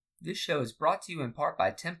This show is brought to you in part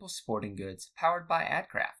by Temple Sporting Goods, powered by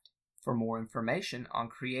AdCraft. For more information on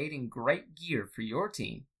creating great gear for your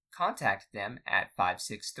team, contact them at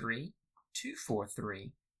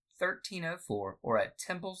 563-243-1304 or at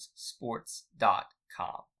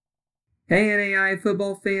templesports.com. Hey NAI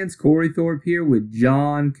football fans, Corey Thorpe here with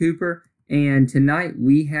John Cooper, and tonight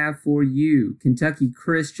we have for you Kentucky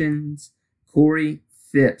Christian's Corey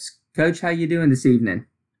Fipps. Coach, how you doing this evening?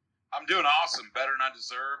 I'm doing awesome, better than I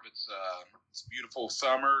deserve. It's a beautiful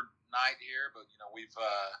summer night here, but we've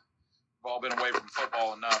all been away from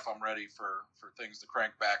football enough. I'm ready for things to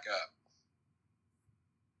crank back up.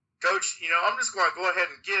 Coach, I'm just going to go ahead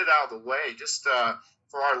and get it out of the way, just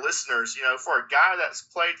for our listeners. For a guy that's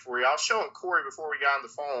played for you, I was showing Corey before we got on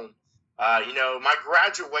the phone. My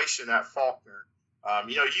graduation at Faulkner.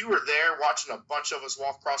 You were there watching a bunch of us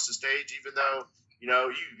walk across the stage, even though. You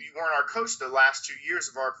weren't our coach the last 2 years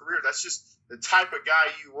of our career. That's just the type of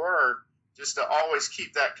guy you were, just to always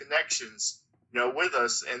keep that connections, with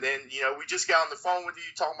us. And then, we just got on the phone with you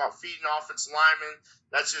talking about feeding offensive linemen.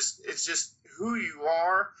 It's just who you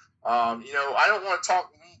are. I don't want to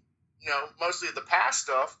talk, mostly of the past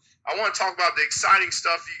stuff. I want to talk about the exciting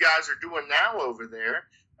stuff you guys are doing now over there.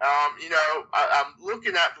 I'm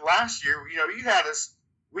looking at last year, you had us,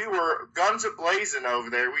 we were guns a-blazing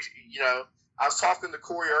over there. I was talking to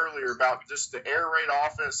Corey earlier about just the air raid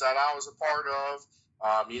offense that I was a part of,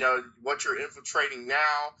 what you're infiltrating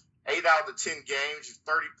now, 8 out of the 10 games,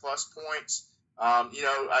 30-plus points. I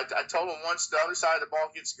told him once the other side of the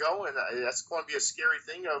ball gets going, that's going to be a scary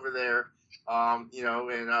thing over there,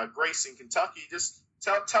 in Grayson, Kentucky. Just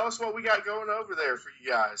tell us what we got going over there for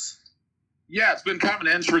you guys. Yeah, it's been kind of an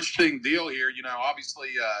interesting deal here. Obviously,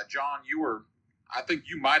 John, I think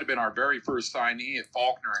you might have been our very first signee at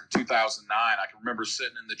Faulkner in 2009. I can remember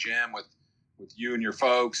sitting in the gym with you and your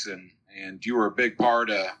folks, and you were a big part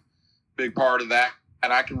of that.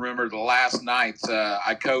 And I can remember the last night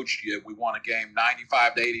I coached you. We won a game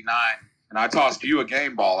 95-89, and I tossed you a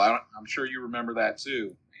game ball. I'm sure you remember that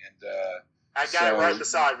too. And I got it right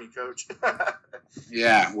beside me, Coach.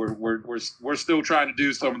 Yeah, we're still trying to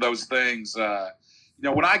do some of those things.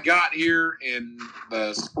 When I got here in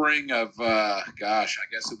the spring of, I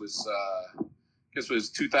guess it was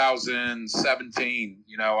 2017.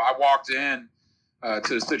 I walked in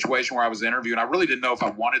to a situation where I was interviewing. I really didn't know if I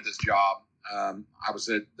wanted this job. I was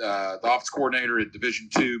at the office coordinator at Division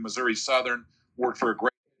II, Missouri Southern. Worked for a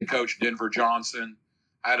great coach, Denver Johnson.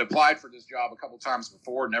 I had applied for this job a couple times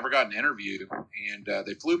before, never got an interview, and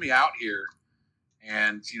they flew me out here.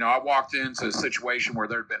 And, I walked into a situation where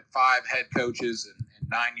there had been 5 head coaches and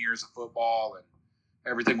 9 years of football, and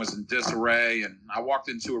everything was in disarray. And I walked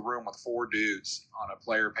into a room with 4 dudes on a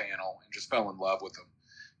player panel and just fell in love with them.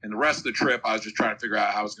 And the rest of the trip, I was just trying to figure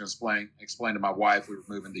out how I was going to explain to my wife we were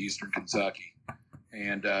moving to Eastern Kentucky.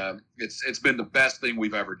 And it's been the best thing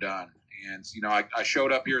we've ever done. And, I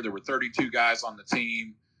showed up here. There were 32 guys on the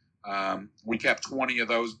team. We kept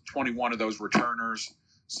 21 of those returners.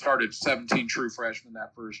 Started 17 true freshmen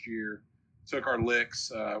that first year, took our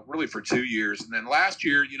licks really for 2 years. And then last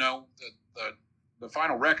year, the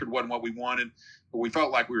final record wasn't what we wanted, but we felt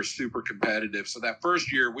like we were super competitive. So that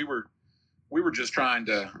first year we were just trying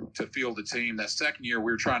to field the team. That second year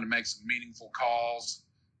we were trying to make some meaningful calls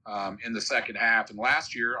in the second half. And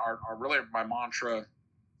last year my mantra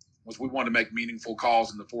was we wanted to make meaningful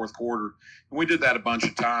calls in the fourth quarter. And we did that a bunch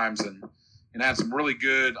of times and had some really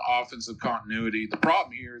good offensive continuity. The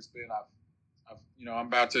problem here has been I'm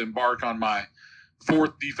about to embark on my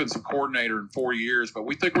 4th defensive coordinator in 4 years, but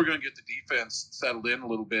we think we're going to get the defense settled in a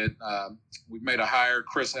little bit. We've made a hire,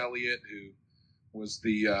 Chris Elliott, who was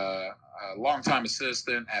the longtime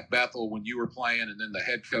assistant at Bethel when you were playing, and then the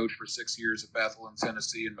head coach for 6 years at Bethel in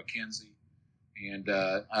Tennessee and McKenzie, and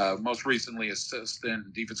most recently assistant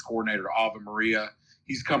and defense coordinator Ava Maria.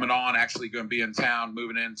 He's coming on, actually going to be in town,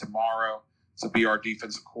 moving in tomorrow to be our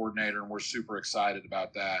defensive coordinator, and we're super excited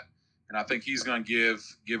about that. And I think he's going to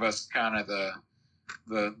give us kind of the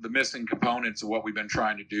missing components of what we've been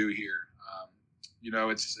trying to do here.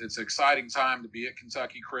 It's an exciting time to be at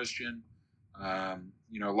Kentucky Christian. A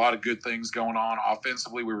lot of good things going on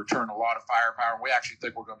offensively. We return a lot of firepower, and we actually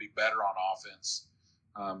think we're going to be better on offense.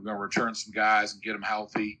 We're going to return some guys and get them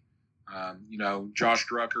healthy. Josh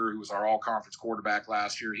Drucker, who was our all-conference quarterback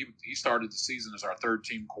last year, he started the season as our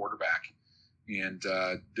 3rd-team quarterback and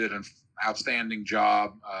did an outstanding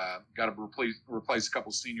job. Got to replace a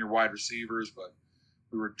couple senior wide receivers, but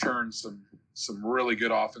we returned some really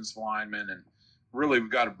good offensive linemen, and really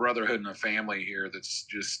we've got a brotherhood and a family here that's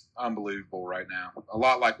just unbelievable right now. A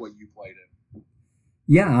lot like what you played in.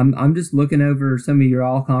 Yeah, I'm just looking over some of your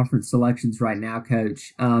all conference selections right now,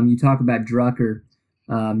 Coach. You talk about Drucker,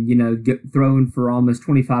 throwing for almost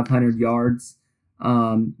 2,500 yards.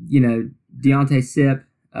 Deontay Sip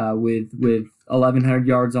with 1,100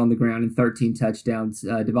 yards on the ground and 13 touchdowns.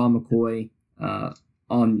 Devon McCoy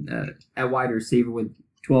on at wide receiver with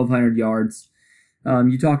 1,200 yards.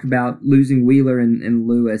 You talked about losing Wheeler and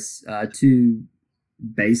Lewis, two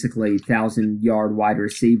basically 1,000-yard wide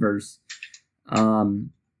receivers.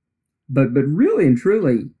 But really and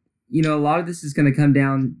truly, a lot of this is going to come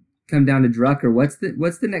down to Drucker. What's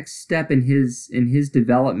the next step in his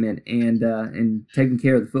development and taking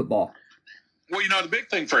care of the football? Well, the big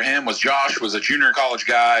thing for him was Josh was a junior college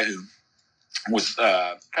guy who was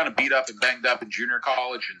kind of beat up and banged up in junior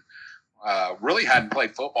college and really hadn't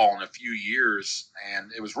played football in a few years, and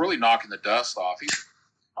it was really knocking the dust off. He's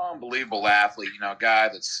an unbelievable athlete, a guy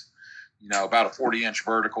that's, about a 40-inch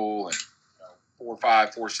vertical and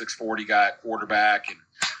 4'5", 4'6", 40 guy at quarterback,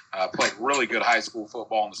 and played really good high school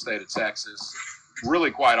football in the state of Texas.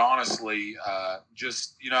 Really, quite honestly,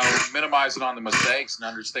 just, minimizing on the mistakes and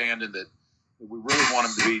understanding that we really want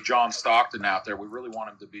him to be John Stockton out there. We really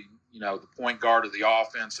want him to be, the point guard of the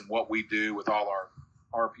offense and what we do with all our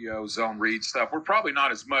RPO, zone read stuff. We're probably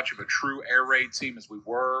not as much of a true air raid team as we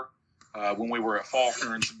were when we were at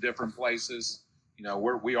Faulkner and some different places.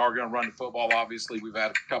 We are going to run the football, obviously. We've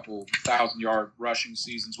had a couple 1,000-yard rushing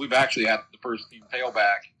seasons. We've actually had the first team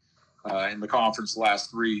tailback in the conference the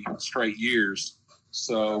last 3 straight years.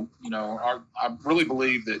 So, I really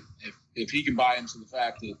believe that if he can buy into the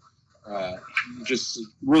fact that he just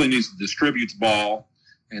really needs to distribute the ball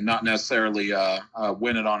and not necessarily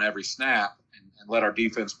win it on every snap and let our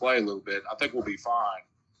defense play a little bit, I think we'll be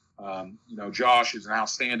fine. Josh is an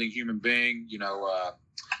outstanding human being.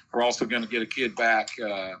 We're also going to get a kid back,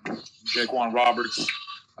 Jaquan Roberts.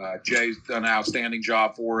 Jay's done an outstanding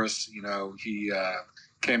job for us. He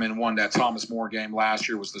came in and won that Thomas More game last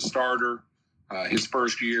year, was the starter his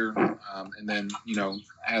first year, and then,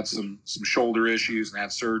 had some shoulder issues and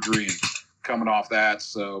had surgery and coming off that.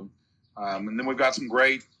 So, and then we've got some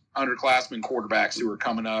great underclassmen quarterbacks who are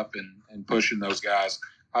coming up and pushing those guys.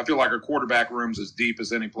 I feel like our quarterback room's as deep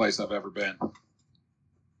as any place I've ever been.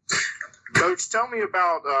 Coach, tell me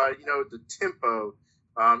about the tempo.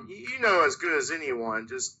 As good as anyone,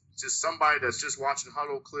 just somebody that's just watching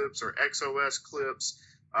huddle clips or XOS clips.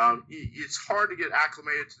 It's hard to get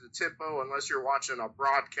acclimated to the tempo unless you're watching a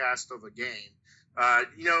broadcast of a game.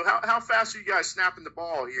 How fast are you guys snapping the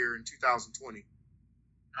ball here in 2020?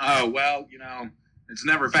 Oh, well, it's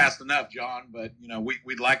never fast enough, John, but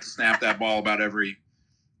we'd like to snap that ball about every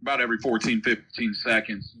 14, 15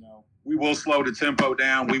 seconds. We will slow the tempo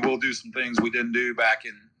down. We will do some things we didn't do back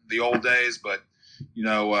in the old days, but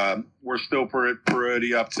we're still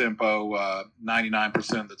pretty up tempo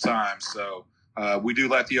 99% of the time. So we do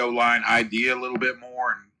let the O-line ID a little bit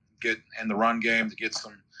more and get in the run game to get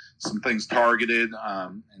some things targeted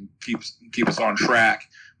and keep us on track.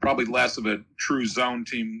 Probably less of a true zone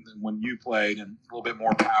team than when you played, and a little bit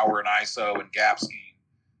more power and ISO and gap scheme.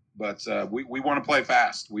 But we want to play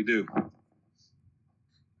fast. We do.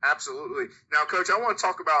 Absolutely. Now, Coach, I want to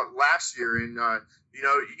talk about last year, and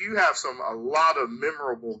you have a lot of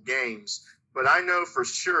memorable games. But I know for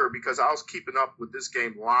sure, because I was keeping up with this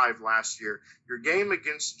game live last year, your game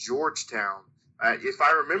against Georgetown. If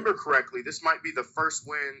I remember correctly, this might be the first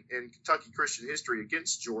win in Kentucky Christian history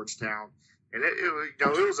against Georgetown. And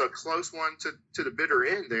it was a close one to the bitter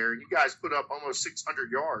end there. And you guys put up almost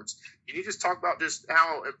 600 yards. Can you just talk about just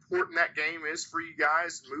how important that game is for you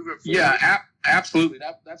guys moving forward? Yeah, absolutely.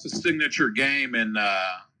 That's a signature game in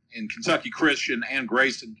Kentucky Christian and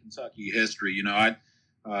Grayson, Kentucky history.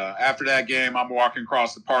 After that game, I'm walking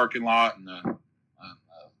across the parking lot, and a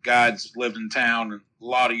guy's lived in town a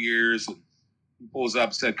lot of years, and he pulls up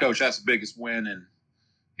and said, "Coach, that's the biggest win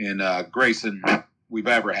in Grayson we've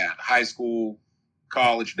ever had. High school,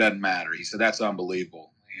 college, doesn't matter." He said, "That's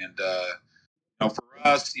unbelievable." And for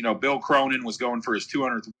us, Bill Cronin was going for his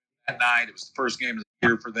 200th win that night. It was the first game of the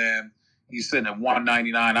year for them. He's sitting at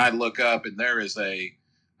 199. I look up, and there is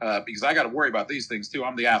because I got to worry about these things too.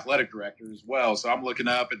 I'm the athletic director as well, so I'm looking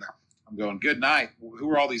up and I'm going, "Good night. Who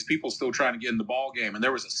are all these people still trying to get in the ball game?" And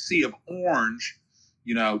there was a sea of orange,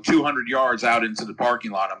 200 yards out into the parking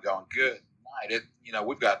lot. I'm going, "Good night."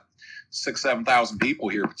 We've got 6,000-7,000 people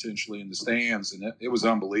here potentially in the stands, and it was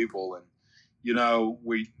unbelievable. And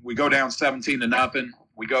we go down 17-0.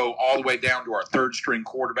 We go all the way down to our third string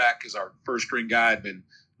quarterback because our first string guy had been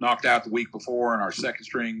knocked out the week before, and our second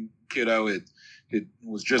string kiddo it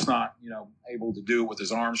was just not able to do it with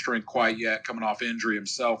his arm strength quite yet, coming off injury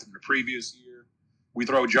himself in the previous year. We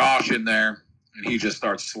throw Josh in there, and he just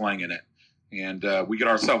starts slinging it. And we get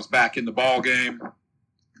ourselves back in the ball game,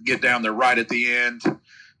 get down there right at the end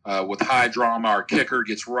with high drama. Our kicker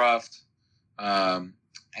gets roughed, and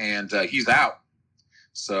he's out.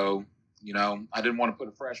 So, I didn't want to put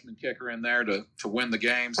a freshman kicker in there to win the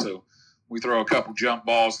game. So we throw a couple jump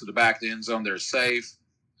balls to the back of the end zone. They're safe.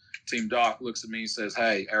 Team doc looks at me and says,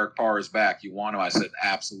 "Hey, Eric Parr is back. You want him?" I said,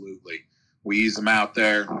 "Absolutely." We ease him out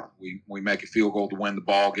there. We make a field goal to win the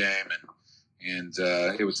ball game, and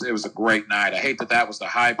it was a great night. I hate that was the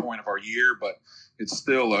high point of our year, but it's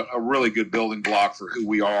still a really good building block for who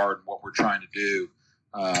we are and what we're trying to do.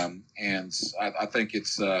 And I think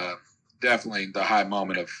it's definitely the high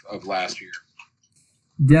moment of last year.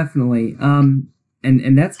 Definitely. And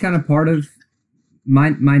that's kind of part of my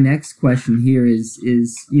next question here is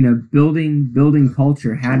building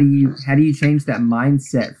culture. How do you change that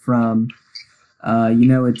mindset from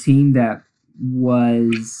a team that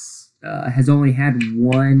has only had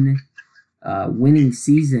one winning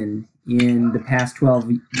season in the past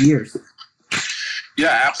 12 years?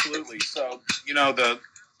 Yeah, absolutely. So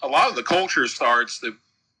a lot of the culture starts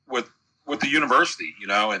with the university,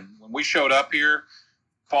 and when we showed up here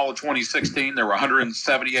fall of 2016, there were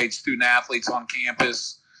 178 student athletes on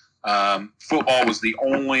campus. Football was the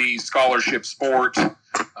only scholarship sport.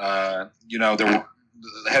 The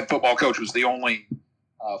head football coach was the only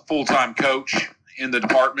full-time coach in the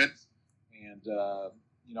department, and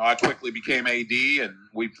I quickly became AD, and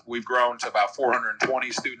we've grown to about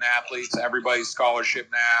 420 student athletes. Everybody's scholarship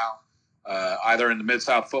now, either in the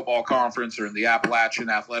Mid-South Football Conference or in the Appalachian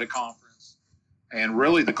Athletic Conference. And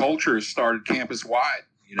really, the culture has started campus-wide,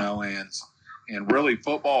 and really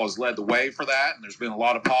football has led the way for that. And there's been a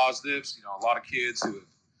lot of positives, a lot of kids who have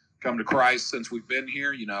come to Christ since we've been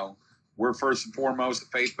here. We're first and foremost a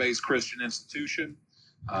faith-based Christian institution.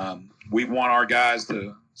 We want our guys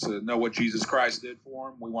to know what Jesus Christ did for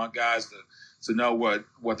them. We want guys to know what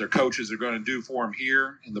their coaches are going to do for them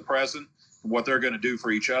here in the present, and what they're going to do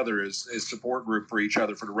for each other as support group for each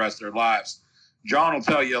other for the rest of their lives. John will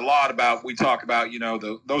tell you a lot about, we talk about,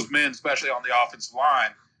 those men, especially on the offensive line.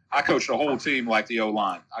 I coach the whole team like the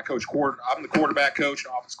O-line. I'm the quarterback coach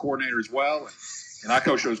and offensive coordinator as well, and I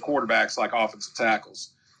coach those quarterbacks like offensive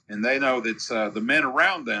tackles. And they know that the men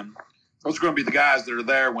around them, those are going to be the guys that are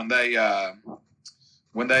there when they have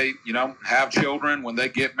children, when they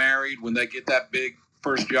get married, when they get that big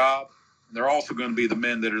first job. And they're also going to be the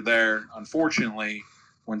men that are there, unfortunately,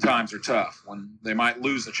 when times are tough, when they might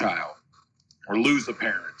lose a child or lose a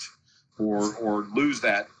parent or lose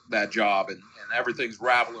that job and everything's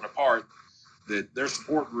raveling apart. That their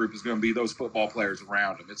support group is going to be those football players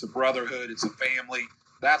around them. It's a brotherhood. It's a family.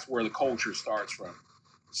 That's where the culture starts from.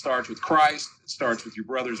 It starts with Christ. It starts with your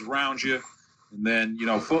brothers around you. And then,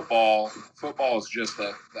 football is just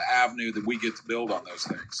the avenue that we get to build on those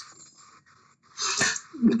things.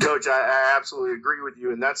 Coach, I absolutely agree with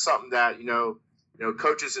you. And that's something that,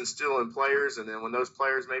 coaches instill in players. And then when those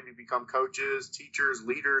players maybe become coaches, teachers,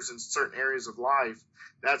 leaders in certain areas of life,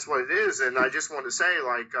 that's what it is. And I just want to say,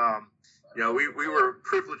 we were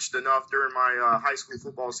privileged enough during my high school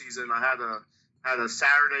football season. I had a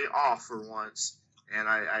Saturday off for once, and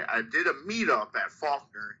I did a meetup at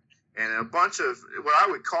Faulkner, and a bunch of what I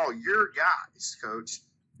would call your guys, Coach.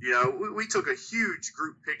 We took a huge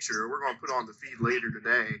group picture. We're going to put on the feed later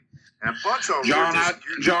today, and a bunch of them. I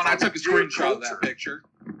took a screenshot of that picture,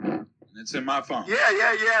 and it's in my phone. Yeah.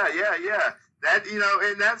 That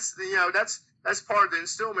and that's part of the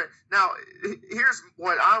instillment. Now, here's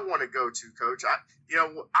what I want to go to, Coach. I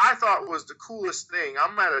thought was the coolest thing.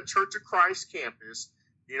 I'm at a Church of Christ campus.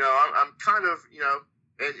 I'm kind of,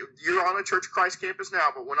 and you're on a Church of Christ campus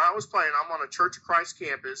now, but when I was playing, I'm on a Church of Christ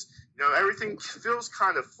campus. Everything feels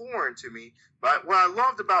kind of foreign to me. But what I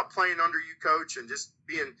loved about playing under you, Coach, and just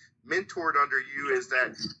being mentored under you is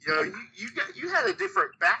that, you had a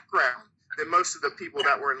different background than most of the people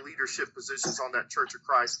that were in leadership positions on that Church of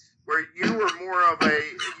Christ, where you were more of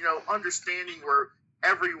a, understanding where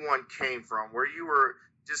everyone came from, where you were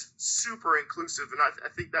just super inclusive. And I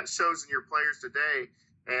think that shows in your players today.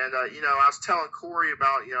 And, I was telling Corey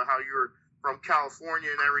about, how you were from California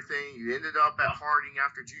and everything. You ended up at Harding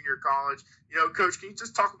after junior college. Coach, can you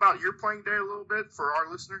just talk about your playing day a little bit for our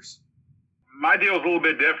listeners? My deal is a little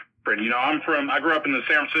bit different. I grew up in the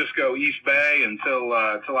San Francisco East Bay until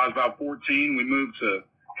I was about 14. We moved to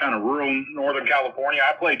kind of rural Northern California.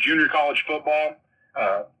 I played junior college football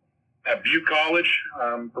at Butte College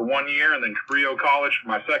for 1 year, and then Cabrillo College for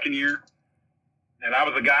my second year. And I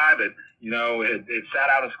was a guy that, had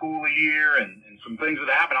sat out of school a year and some things that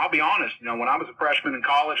happened. I'll be honest, when I was a freshman in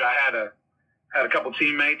college, I had a couple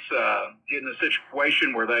teammates get in a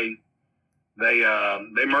situation where they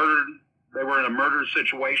they murdered. They were in a murder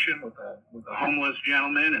situation with a homeless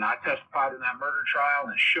gentleman, and I testified in that murder trial,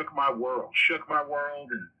 and it shook my world.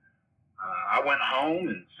 And I went home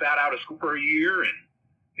and sat out of school for a year, and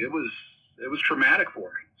it was traumatic for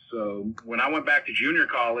me. So when I went back to junior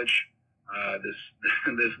college,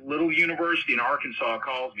 this little university in Arkansas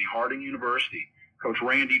calls me, Harding University. Coach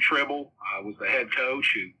Randy Tribble was the head coach.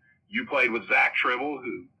 Who you played with Zach Tribble,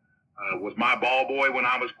 who was my ball boy when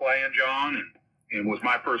I was playing, John, and was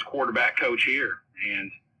my first quarterback coach here.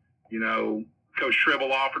 And Coach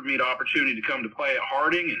Tribble offered me the opportunity to come to play at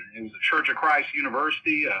Harding, and it was a Church of Christ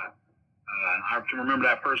University. I can remember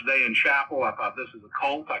that first day in chapel. I thought, this is a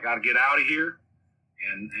cult. I got to get out of here.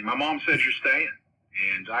 And my mom said, you're staying.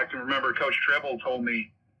 And I can remember Coach Tribble told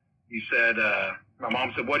me, he said, my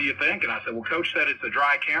mom said, what do you think? And I said, well, Coach said it's a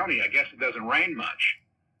dry county. I guess it doesn't rain much.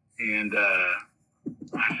 And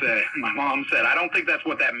my mom said, I don't think that's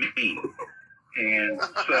what that means. And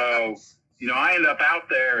so, I ended up out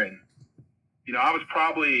there, and, I was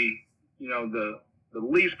probably, the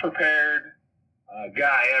least prepared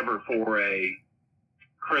guy ever for a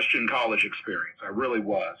Christian college experience. I really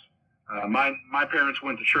was. My parents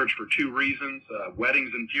went to church for two reasons,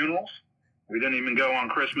 weddings and funerals. We didn't even go on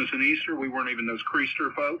Christmas and Easter. We weren't even those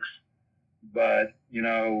Creaster folks. But,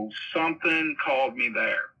 something called me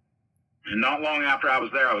there. And not long after I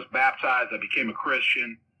was there, I was baptized. I became a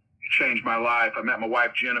Christian. It changed my life. I met my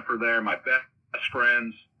wife, Jennifer, there, my best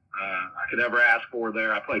friends I could ever ask for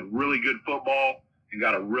there. I played really good football and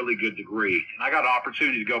got a really good degree. And I got an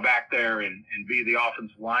opportunity to go back there and be the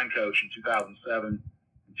offensive line coach in 2007 and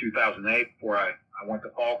 2008 before I went to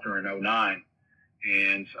Faulkner in 2009.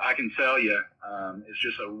 And I can tell you, it's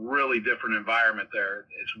just a really different environment there.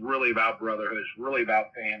 It's really about brotherhood. It's really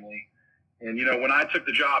about family. And, when I took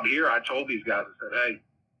the job here, I told these guys, I said, hey,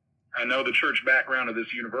 I know the church background of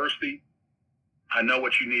this university. I know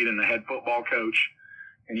what you need in the head football coach.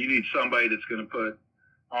 And you need somebody that's going to put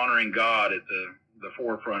honoring God at the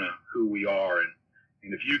forefront of who we are.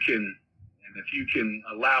 And if you can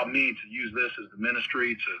allow me to use this as the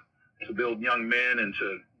ministry to build young men and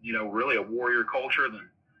to, really a warrior culture,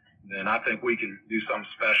 then I think we can do something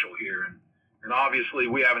special here. And obviously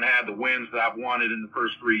we haven't had the wins that I've wanted in the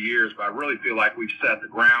first 3 years, but I really feel like we've set the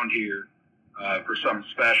ground here for something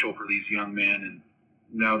special for these young men. And,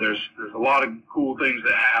 there's a lot of cool things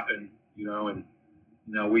that happen, and,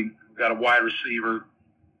 we've got a wide receiver,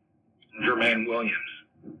 Jermaine Williams.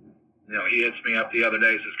 He hits me up the other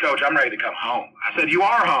day and says, Coach, I'm ready to come home. I said, you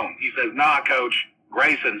are home. He says, nah, Coach,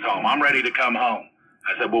 Grayson's home. I'm ready to come home.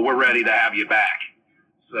 I said, well, we're ready to have you back.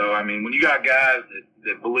 So, when you got guys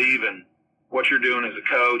that believe in what you're doing as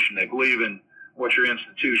a coach, and they believe in what your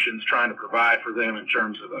institution's trying to provide for them in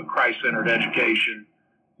terms of a Christ-centered education,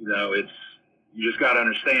 you just got to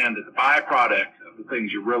understand that the byproduct of the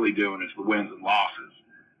things you're really doing is the wins and losses.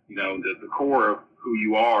 The core of who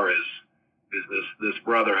you are is this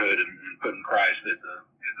brotherhood and putting Christ at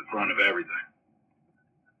the front of everything.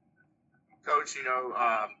 Coach,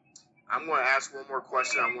 I'm going to ask one more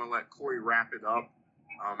question. I'm going to let Corey wrap it up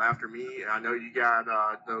after me. I know you got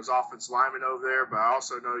those offensive linemen over there, but I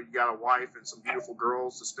also know you got a wife and some beautiful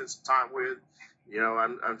girls to spend some time with.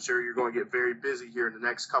 I'm sure you're going to get very busy here in the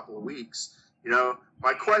next couple of weeks.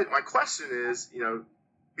 My question is,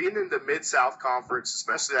 being in the Mid-South Conference,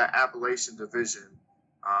 especially that Appalachian Division,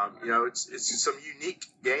 it's some unique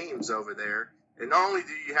games over there. And not only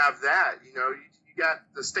do you have that, you got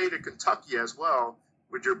the state of Kentucky as well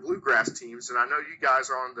with your bluegrass teams. And I know you guys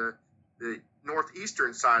are on the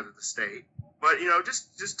northeastern side of the state. But,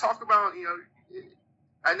 just talk about,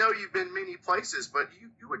 I know you've been many places, but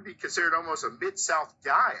you would be considered almost a Mid-South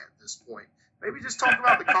guy at this point. Maybe just talk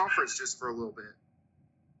about the conference just for a little bit.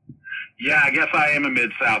 Yeah, I guess I am a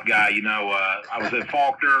Mid-South guy. I was at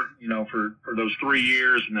Faulkner, for those 3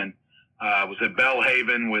 years, and then I was at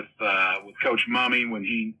Bellhaven with Coach Mummy when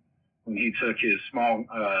he took his small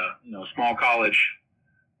college,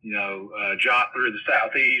 jaunt through the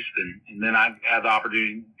Southeast, and then I had the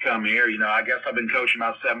opportunity to come here. I guess I've been coaching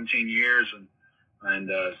about 17 years, and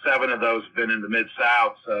 7 of those have been in the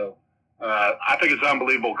Mid-South. So I think it's an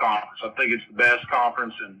unbelievable conference. I think it's the best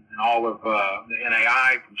conference in all of the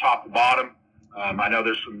NAI from top to bottom. I know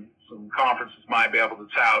there's some conferences might be able to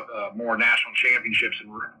tout more national championships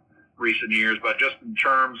in recent years, but just in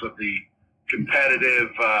terms of the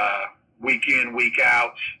competitive week in, week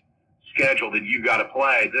out schedule that you got to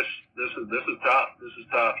play, this is tough. This is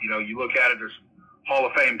tough. You look at it, there's some Hall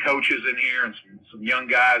of Fame coaches in here and some young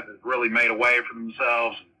guys that really made a way for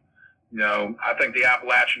themselves. I think the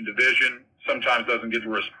Appalachian Division sometimes doesn't get the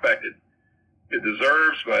respect it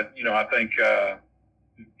deserves, but I think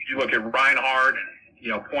if you look at Reinhardt,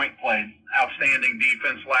 and Point played outstanding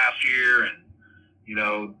defense last year,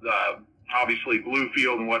 and obviously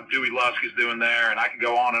Bluefield and what Dewey Lusk is doing there, and I can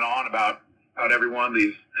go on and on about every one of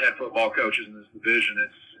these head football coaches in this division.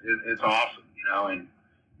 It's awesome, and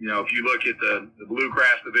if you look at the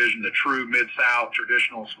Bluegrass division, the true Mid-South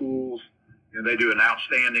traditional schools, they do an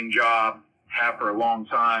outstanding job, have for a long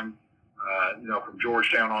time, from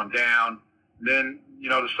Georgetown on down. And then,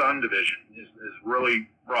 the Sun division is really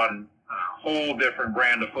brought in a whole different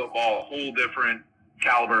brand of football, a whole different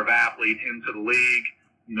caliber of athlete into the league.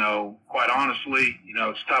 Quite honestly,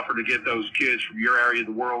 it's tougher to get those kids from your area of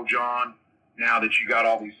the world, John, now that you got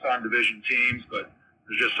all these Sun division teams, but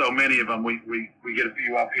there's just so many of them. We get a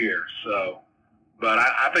few up here. So, but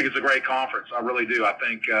I think it's a great conference. I really do. I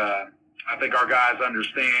think our guys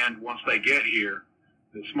understand once they get here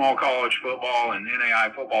that small college football and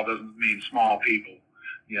NAI football doesn't mean small people.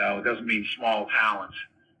 It doesn't mean small talents.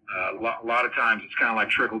 A lot of times it's kind of like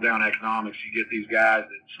trickle-down economics. You get these guys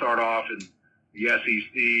that start off in the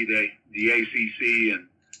SEC, the ACC, and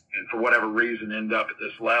for whatever reason end up at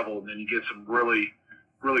this level. And then you get some really,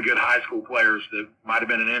 really good high school players that might have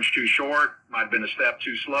been an inch too short, might have been a step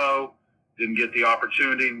too slow, didn't get the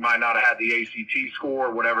opportunity, might not have had the ACT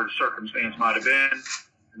score, whatever the circumstance might have been,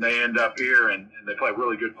 and they end up here and they play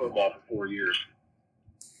really good football for 4 years.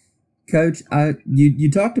 Coach,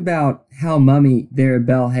 you talked about Hal Mummy there at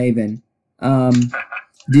Belhaven.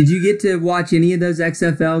 Did you get to watch any of those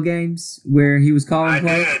XFL games where he was calling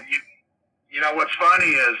plays? I did. What's funny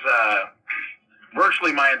is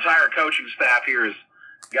virtually my entire coaching staff here is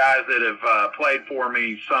guys that have played for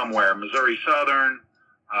me somewhere. Missouri Southern,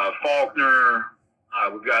 Faulkner.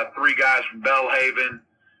 We've got 3 guys from Belhaven.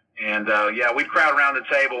 And, we'd crowd around the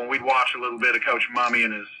table and we'd watch a little bit of Coach Mummy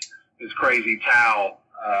and his crazy towel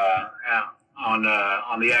on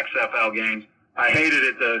the XFL games. I hated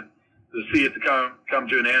it to see it to come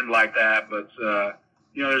to an end like that, but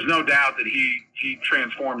there's no doubt that he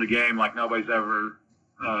transformed the game like nobody's ever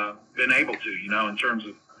been able to. In terms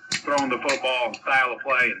of throwing the football and style of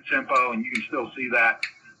play and tempo, and you can still see that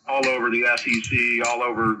all over the SEC, all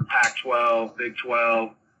over Pac-12, Big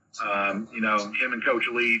 12. Him and Coach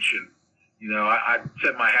Leach, and I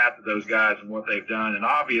tip my hat to those guys and what they've done. And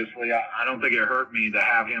obviously, I don't think it hurt me to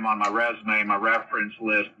have him on my resume, my reference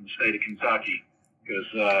list in the state of Kentucky, because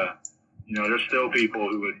there's still people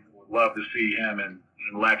who would love to see him in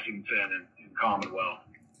Lexington and in Commonwealth.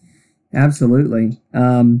 Absolutely.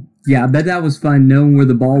 I bet that was fun knowing where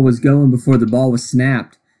the ball was going before the ball was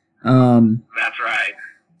snapped. That's right.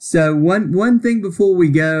 So one thing before we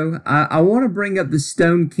go, I want to bring up the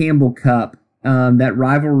Stone Campbell Cup, that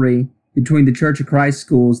rivalry between the Church of Christ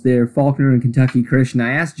schools there, Faulkner and Kentucky Christian.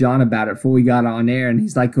 I asked John about it before we got on air, and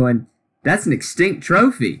he's like going, that's an extinct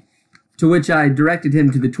trophy. To which I directed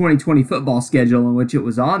him to the 2020 football schedule in which it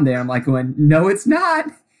was on there. I'm like going, no, it's not.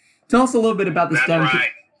 Tell us a little bit about the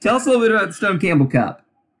Tell us a little bit about the Stone Campbell Cup.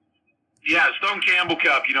 Yeah, Stone Campbell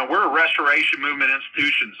Cup, we're a restoration movement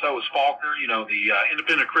institution. So is Faulkner, the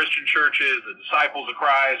independent Christian churches, the Disciples of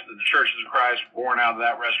Christ, and the Churches of Christ were born out of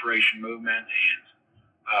that restoration movement.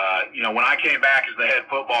 And, when I came back as the head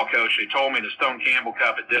football coach, they told me the Stone Campbell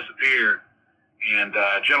Cup had disappeared. And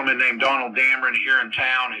a gentleman named Donald Dameron here in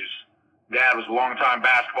town, whose dad was a longtime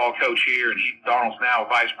basketball coach here, and Donald's now a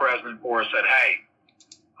vice president for us, said, hey,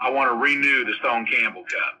 I want to renew the Stone Campbell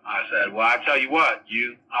Cup. I said, well, I tell you what,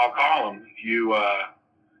 I'll call him if you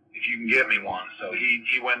can get me one. So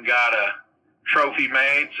he went and got a trophy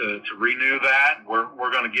made to renew that.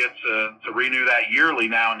 We're going to get to renew that yearly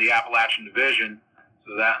now in the Appalachian Division.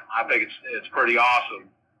 So that I think it's pretty awesome.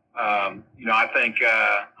 I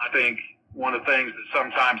think one of the things that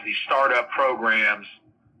sometimes these startup programs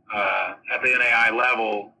at the NAI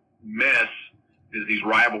level miss is these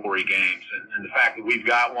rivalry games, and the fact that we've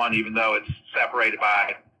got one, even though it's separated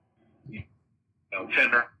by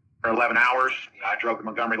 10 or 11 hours. I drove to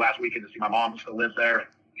Montgomery last weekend to see my mom, who still lives there,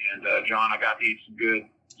 and John, I got to eat some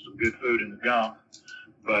good food in the Gump.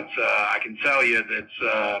 But I can tell you that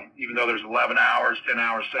even though there's 11 hours, 10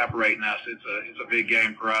 hours separating us, it's a big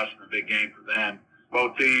game for us and a big game for them.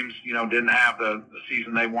 Both teams, didn't have the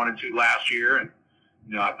season they wanted to last year, and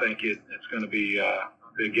I think it's going to be a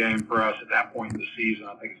big game for us at that point in the season.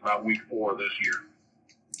 I think it's about week 4 this year.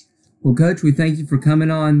 Well, Coach, we thank you for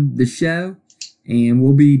coming on the show, and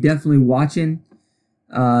we'll be definitely watching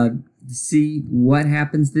to see what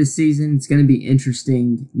happens this season. It's going to be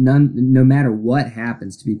interesting no matter what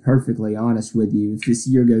happens, to be perfectly honest with you, if this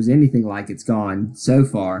year goes anything like it's gone so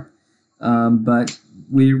far. But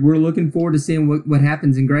we're looking forward to seeing what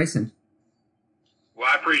happens in Grayson. Well,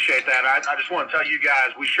 I appreciate that. I just want to tell you guys,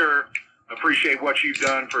 we sure appreciate what you've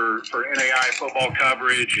done for NAI football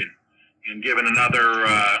coverage and giving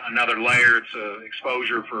another layer to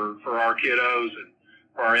exposure for our kiddos and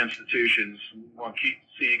for our institutions. We want to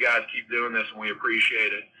see you guys keep doing this, and we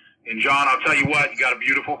appreciate it. And, John, I'll tell you what, you got a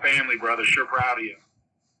beautiful family, brother. Sure proud of you.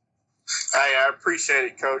 I appreciate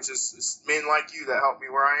it, Coach. It's men like you that help me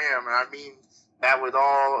where I am, and I mean that with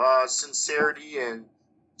all sincerity and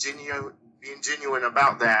being genuine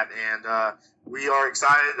about that. And we are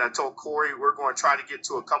excited. I told Corey we're going to try to get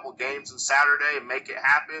to a couple games on Saturday and make it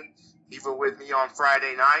happen, even with me on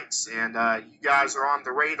Friday nights. And you guys are on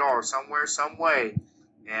the radar somewhere, some way.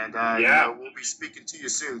 And we'll be speaking to you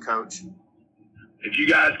soon, Coach. If you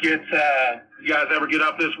guys ever get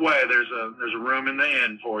up this way, there's a room in the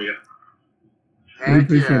inn for you. We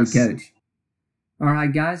appreciate it, Coach. All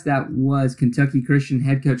right, guys, that was Kentucky Christian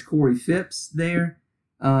head coach Corey Fipps there.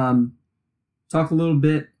 Talk a little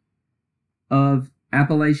bit of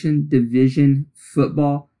Appalachian Division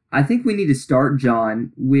football. I think we need to start,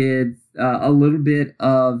 John, with a little bit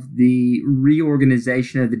of the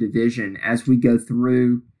reorganization of the division as we go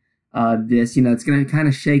through this. It's going to kind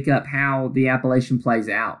of shake up how the Appalachian plays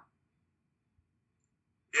out.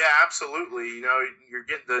 Yeah, absolutely. You're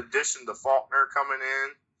getting the addition to Faulkner coming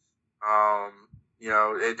in.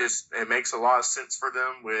 It makes a lot of sense for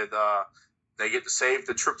them with they get to save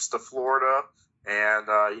the trips to Florida. And,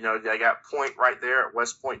 they got Point right there at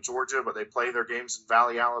West Point, Georgia, but they play their games in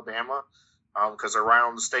Valley, Alabama, because they're right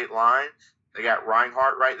on the state line. They got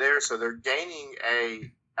Reinhardt right there. So they're gaining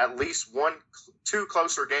at least 1-2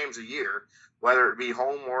 closer games a year, whether it be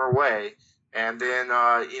home or away. And then,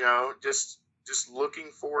 just looking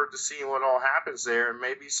forward to seeing what all happens there. And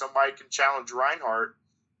maybe somebody can challenge Reinhardt,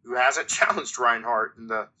 who hasn't challenged Reinhardt in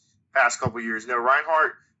the past couple of years.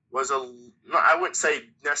 Reinhardt was I wouldn't say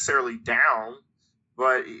necessarily down,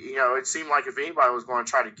 but, it seemed like if anybody was going to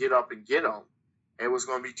try to get up and get him, it was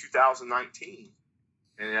going to be 2019.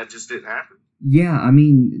 And that just didn't happen. Yeah, I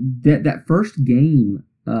mean, that first game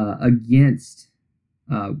against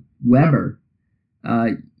Weber,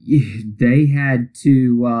 they had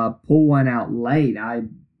to pull one out late. I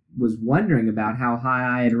was wondering about how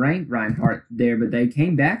high I had ranked Reinhardt there, but they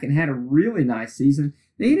came back and had a really nice season.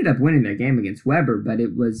 They ended up winning their game against Weber, but it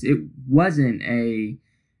wasn't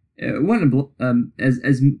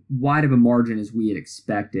as wide of a margin as we had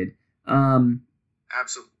expected.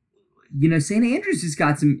 Absolutely. St. Andrews has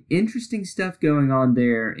got some interesting stuff going on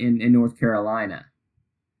there in North Carolina.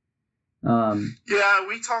 Yeah,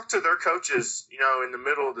 we talked to their coaches, in the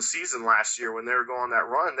middle of the season last year when they were going that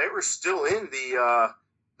run. They were still in the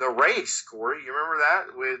race, Corey. You remember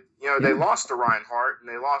that? With They lost to Reinhardt and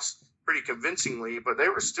they lost pretty convincingly, but they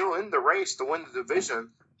were still in the race to win the division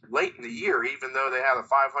late in the year. Even though they had a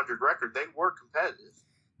 500 record, they were competitive.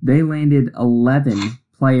 They landed 11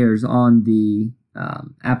 players on the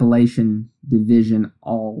Appalachian Division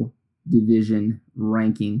All Division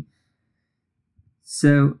ranking.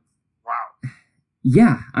 So, wow.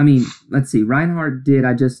 Yeah, I mean, let's see. Reinhardt did.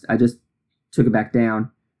 I just took it back down.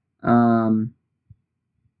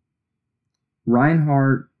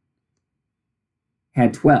 Reinhardt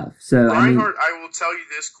had 12. So Reinhardt, I will tell you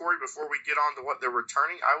this, Corey, before we get on to what they're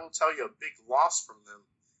returning, I will tell you a big loss from them.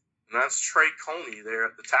 And that's Trey Coney there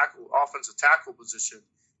at the offensive tackle position.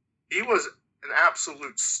 He was an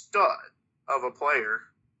absolute stud of a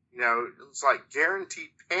player. It was like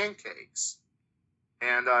guaranteed pancakes.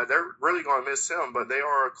 And they're really going to miss him, but they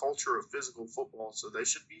are a culture of physical football, so they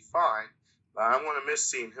should be fine. But I'm going to miss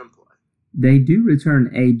seeing him play. They do return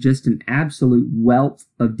just an absolute wealth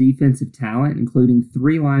of defensive talent, including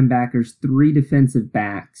 3 linebackers, 3 defensive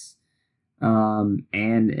backs, and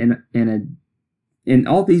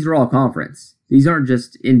all these are all conference. These aren't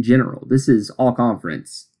just in general. This is all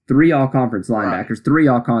conference. 3 all conference linebackers, right. 3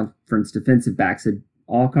 all conference defensive backs, and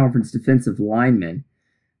all conference defensive linemen.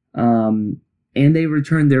 And they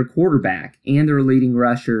returned their quarterback and their leading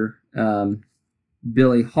rusher,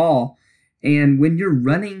 Billy Hall. And when you're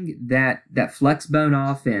running that flex bone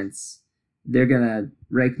offense, they're going to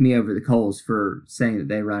rake me over the coals for saying that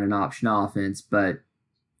they run an option offense, but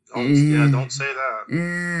don't say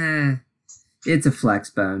that. It's a flex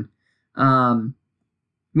bone. When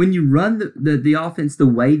you run the offense the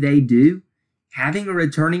way they do, having a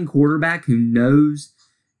returning quarterback who knows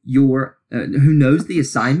the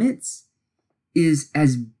assignments is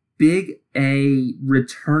as big a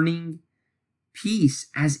returning piece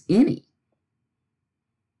as any.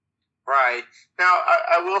 Right. Now,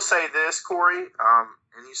 I will say this, Corey,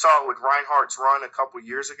 and you saw it with Reinhardt's run a couple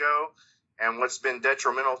years ago, and what's been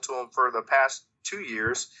detrimental to him for the past 2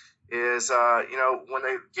 years is, when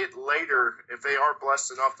they get later, if they are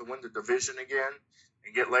blessed enough to win the division again,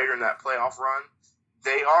 and get later in that playoff run,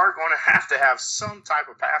 they are going to have some type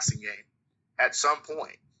of passing game at some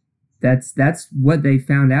point. That's what they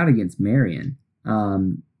found out against Marion.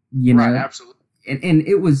 You know, right, absolutely. And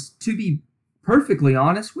it was, to be perfectly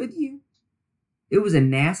honest with you, it was a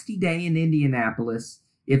nasty day in Indianapolis.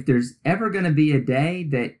 If there's ever going to be a day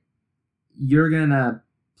that you're going to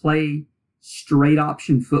play straight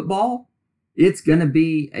option football, it's going to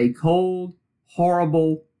be a cold,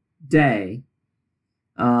 horrible day.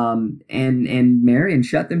 And Marion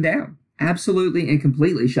shut them down. Absolutely and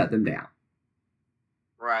completely shut them down.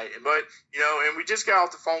 Right. But, and we just got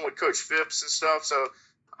off the phone with Coach Fipps and stuff, so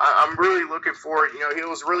I'm really looking forward. It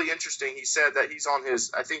was really interesting. He said that he's on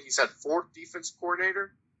his, I think he said, 4th defense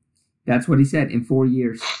coordinator. That's what he said, in 4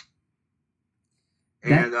 years.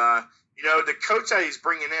 And, the coach that he's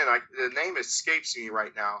bringing in, the name escapes me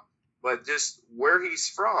right now, but just where he's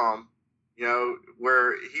from,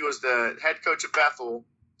 where he was the head coach of Bethel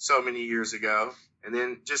so many years ago, and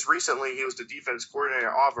then just recently he was the defense coordinator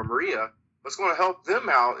at Ave Maria. What's going to help them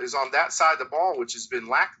out is on that side of the ball, which has been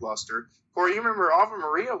lackluster. Corey, you remember Ave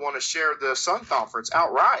Maria won to share the Sun Conference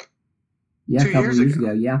outright. Yeah, a couple years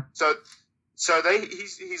ago, yeah. So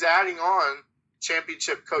he's adding on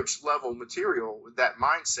championship coach level material with that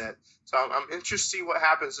mindset. So I'm interested to see what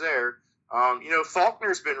happens there.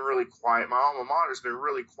 Faulkner's been really quiet. My alma mater's been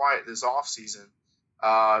really quiet this offseason.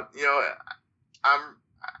 I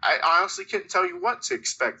honestly couldn't tell you what to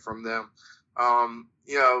expect from them.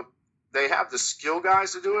 They have the skill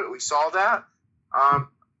guys to do it. We saw that.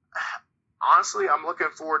 Honestly, I'm looking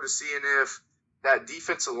forward to seeing if that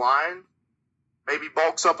defensive line maybe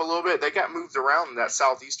bulks up a little bit. They got moved around in that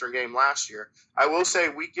Southeastern game last year. I will say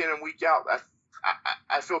week in and week out,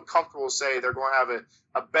 I feel comfortable to say they're going to have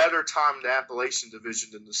a better time in the Appalachian Division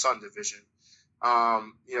than the Sun Division.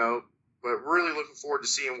 But really looking forward to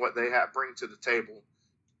seeing what they bring to the table.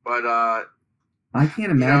 But I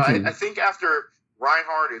can't imagine. I think after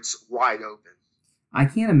Reinhardt, it's wide open. I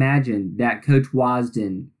can't imagine that Coach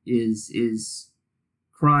Wasden is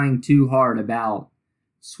crying too hard about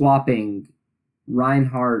swapping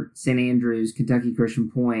Reinhardt, St. Andrews, Kentucky Christian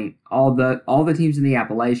Point, all the teams in the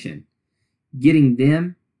Appalachian, getting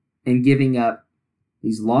them and giving up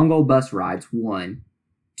these long old bus rides, 1.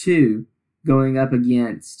 2, going up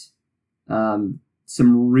against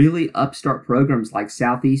some really upstart programs like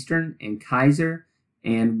Southeastern and Kaiser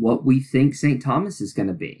and what we think St. Thomas is going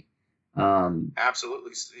to be.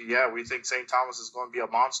 Absolutely. Yeah, we think St. Thomas is going to be a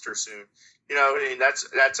monster soon. And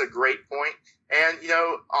that's a great point. And,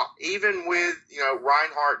 even with,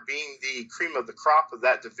 Reinhardt being the cream of the crop of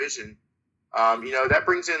that division, that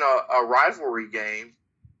brings in a rivalry game.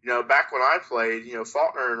 Back when I played,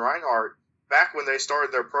 Faulkner and Reinhardt, back when they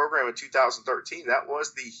started their program in 2013, that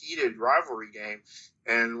was the heated rivalry game.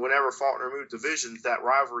 And whenever Faulkner moved divisions, that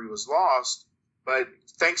rivalry was lost. But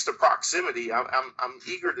thanks to proximity, I'm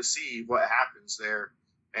eager to see what happens there.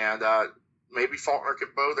 And maybe Faulkner can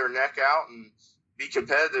bow their neck out and be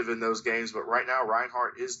competitive in those games. But right now,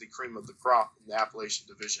 Reinhardt is the cream of the crop in the Appalachian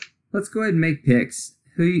Division. Let's go ahead and make picks.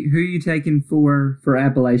 Who are you taking for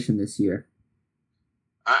Appalachian this year?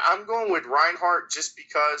 I'm going with Reinhardt just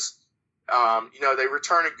because, they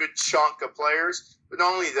return a good chunk of players. But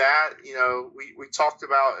not only that, we talked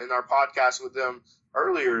about in our podcast with them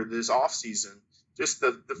earlier this offseason, just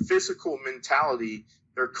the physical mentality.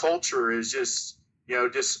 Their culture is just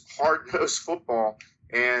hard-nosed football.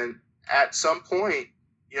 And at some point,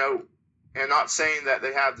 and not saying that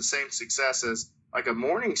they have the same success as like a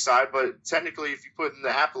Morningside, but technically if you put in the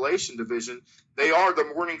Appalachian Division, they are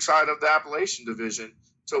the Morningside of the Appalachian Division,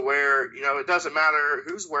 to where, it doesn't matter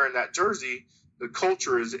who's wearing that jersey, the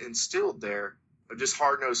culture is instilled there of just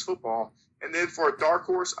hard-nosed football. And then for a dark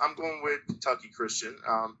horse, I'm going with Kentucky Christian.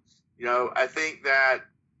 I think that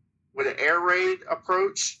with an air raid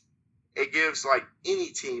approach, it gives like any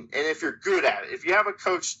team, and if you're good at it, if you have a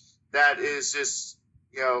coach that is just,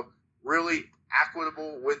 really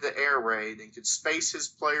equitable with the air raid and can space his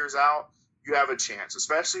players out, you have a chance,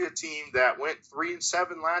 especially a team that went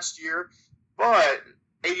 3-7 last year, but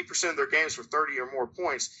 80% of their games were 30 or more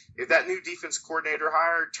points. If that new defense coordinator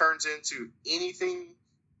hire turns into anything,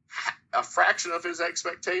 a fraction of his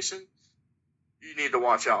expectation, you need to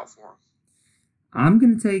watch out for him. I'm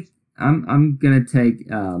gonna take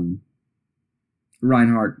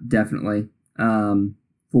Reinhardt definitely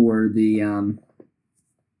for the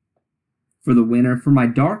winner. For my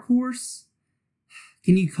dark horse,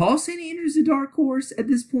 can you call St. Andrews a dark horse at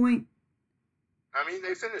this point? I mean,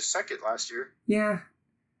 they finished second last year. Yeah,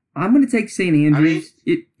 I'm gonna take St. Andrews.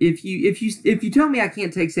 If you tell me I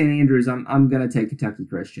can't take St. Andrews, I'm gonna take Kentucky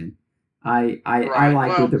Christian. I Right. like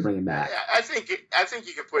Well, what they're bringing back. I think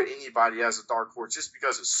you can put anybody as a dark horse just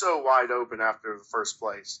because it's so wide open after the first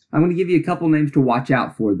place. I'm going to give you a couple names to watch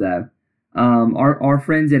out for, though. Our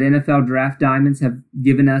friends at NFL Draft Diamonds have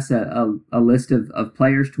given us a list of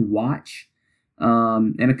players to watch,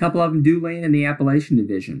 and a couple of them do land in the Appalachian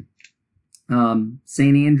Division.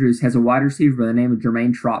 St. Andrews has a wide receiver by the name of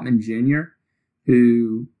Jermaine Trotman Jr.,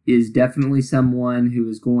 who is definitely someone who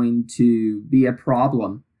is going to be a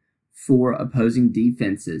problem for opposing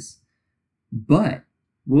defenses. But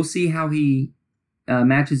we'll see how he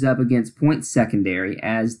matches up against Point Secondary,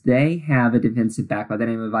 as they have a defensive back by the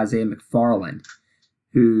name of Isaiah McFarland,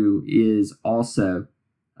 who is also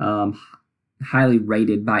highly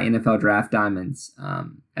rated by NFL Draft Diamonds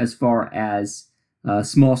as far as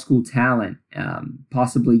small school talent,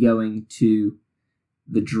 possibly going to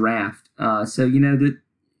the draft. So,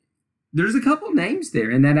 there's a couple names there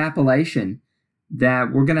in that Appalachian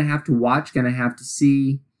that we're going to have to watch, going to have to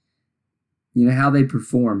see, how they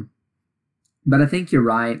perform. But I think you're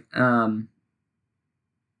right. They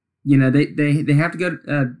have to go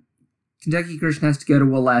to, Kentucky Christian has to go to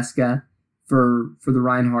Waleska for the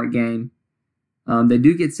Reinhardt game. They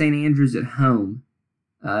do get St. Andrews at home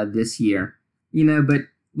this year, but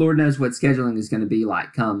Lord knows what scheduling is going to be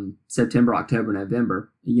like come September, October,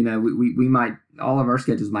 November. We might, all of our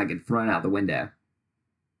schedules might get thrown out the window.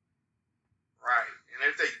 Right. And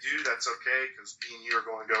if they do, that's okay, because me and you are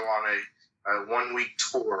going to go on a 1-week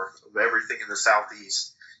tour of everything in the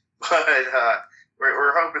Southeast. But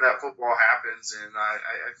we're hoping that football happens, and I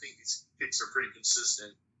think these picks are pretty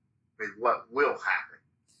consistent with what will happen.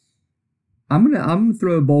 I'm gonna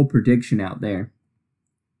throw a bold prediction out there.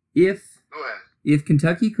 Go ahead. If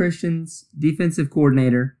Kentucky Christian's defensive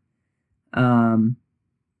coordinator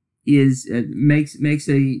makes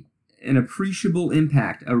an appreciable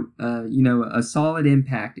impact, a solid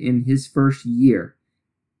impact in his first year,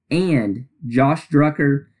 and Josh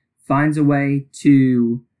Drucker finds a way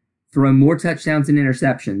to throw more touchdowns and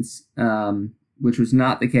interceptions, which was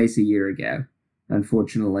not the case a year ago,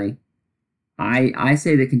 unfortunately, I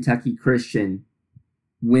say that Kentucky Christian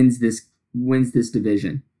wins this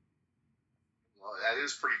division. That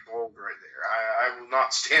is pretty bold right there. I will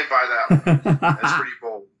not stand by that one. That's pretty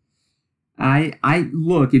bold. I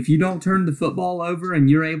look, if you don't turn the football over and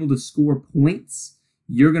you're able to score points,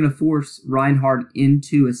 you're going to force Reinhardt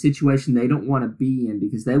into a situation they don't want to be in,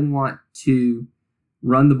 because they want to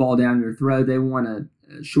run the ball down your throat. They want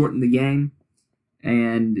to shorten the game,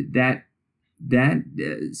 and that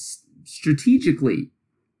strategically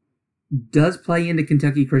does play into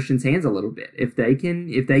Kentucky Christian's hands a little bit. If they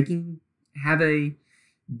can have a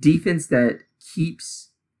defense that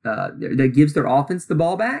keeps that gives their offense the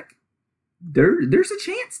ball back, there's a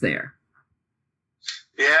chance there.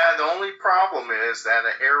 Yeah, the only problem is that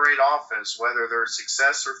an air raid offense, whether they're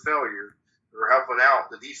success or failure, they're helping out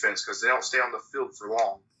the defense because they don't stay on the field for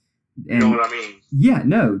long. You know what I mean? Yeah,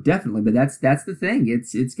 no, definitely. But that's the thing.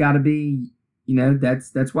 It's got to be,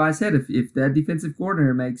 that's why I said if that defensive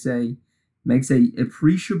coordinator makes a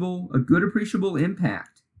good appreciable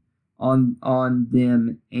impact on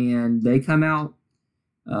them, and they come out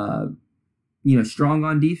strong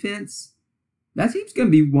on defense, that team's going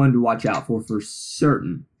to be one to watch out for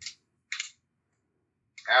certain.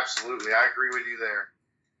 Absolutely. I agree with you there.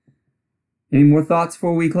 Any more thoughts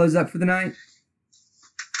before we close up for the night?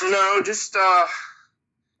 No, just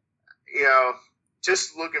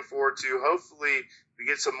just looking forward to, hopefully we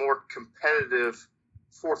get some more competitive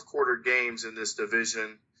fourth quarter games in this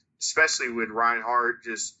division, especially with Reinhardt.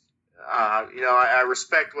 Just I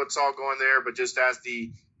respect what's all going there, but just as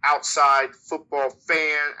the outside football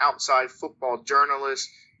fan, outside football journalist,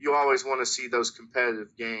 you always want to see those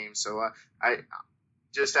competitive games. So I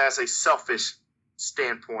just as a selfish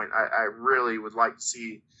standpoint, I really would like to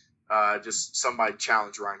see just somebody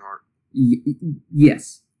challenge Reinhardt.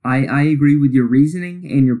 Yes, I agree with your reasoning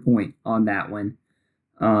and your point on that one.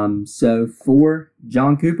 So for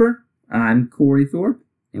John Cooper, I'm Corey Thorpe,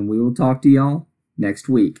 and we will talk to y'all next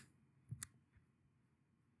week.